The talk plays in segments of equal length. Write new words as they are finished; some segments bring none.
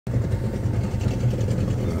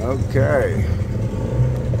Okay.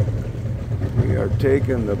 We are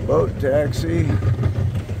taking the boat taxi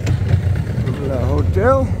from the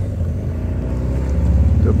hotel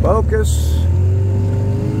to Bocas.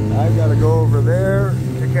 I gotta go over there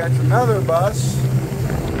to catch another bus.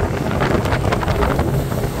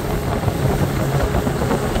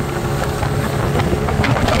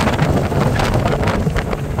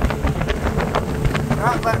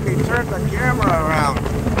 Not letting me turn the camera around.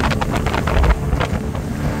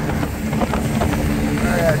 I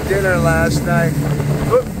had dinner last night.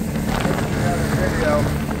 Oop. Another video.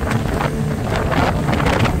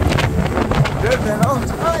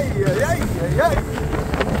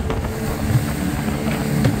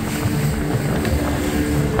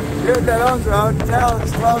 Dude that owns the hotel,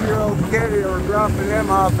 his 12-year-old kid, we were dropping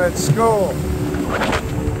him off at school.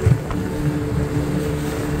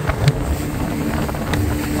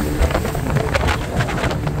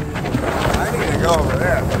 I need to go over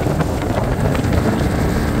there.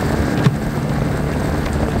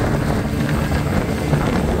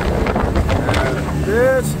 And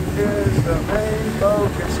this is the main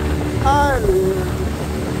Bocas Island.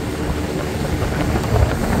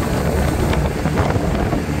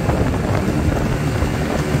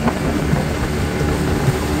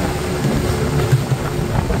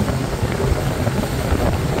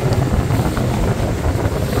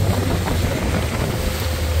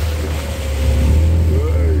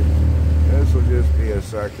 Just be a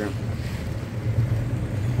second.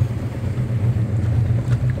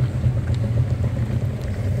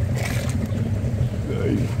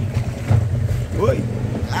 Wait.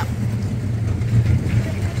 Ah.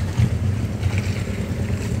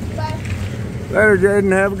 Bye. Later,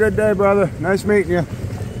 Jaden. Have a good day, brother. Nice meeting you.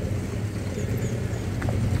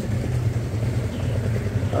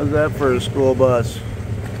 How's that for a school bus?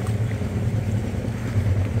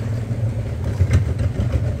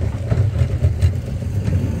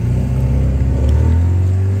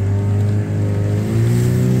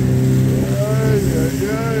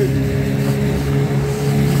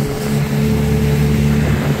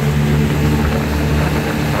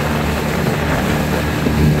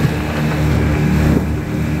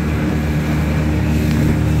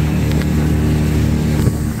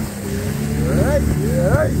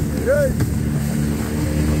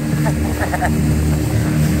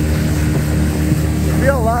 You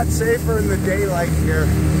feel a lot safer in the daylight here.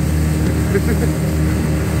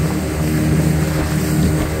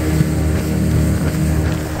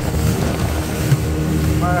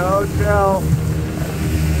 My hotel.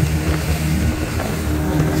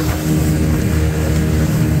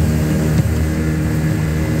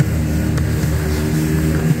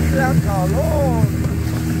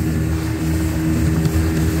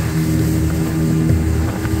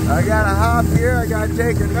 I gotta hop here, I gotta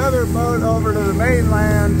take another boat over to the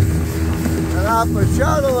mainland and hop a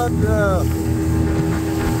shuttle up to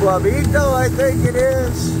Pueblito, I think it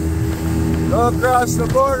is. Go across the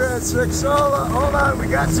border at Sixola. Hold on, we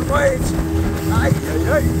got some waves.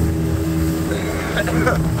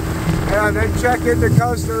 And then check into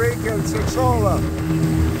Costa Rica and Sixola.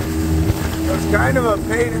 It's kind of a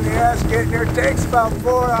pain in the ass getting here. It takes about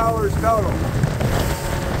 4 hours total.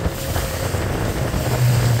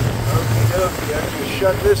 Okay, I have to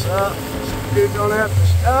shut this up so you don't have to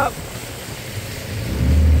stop.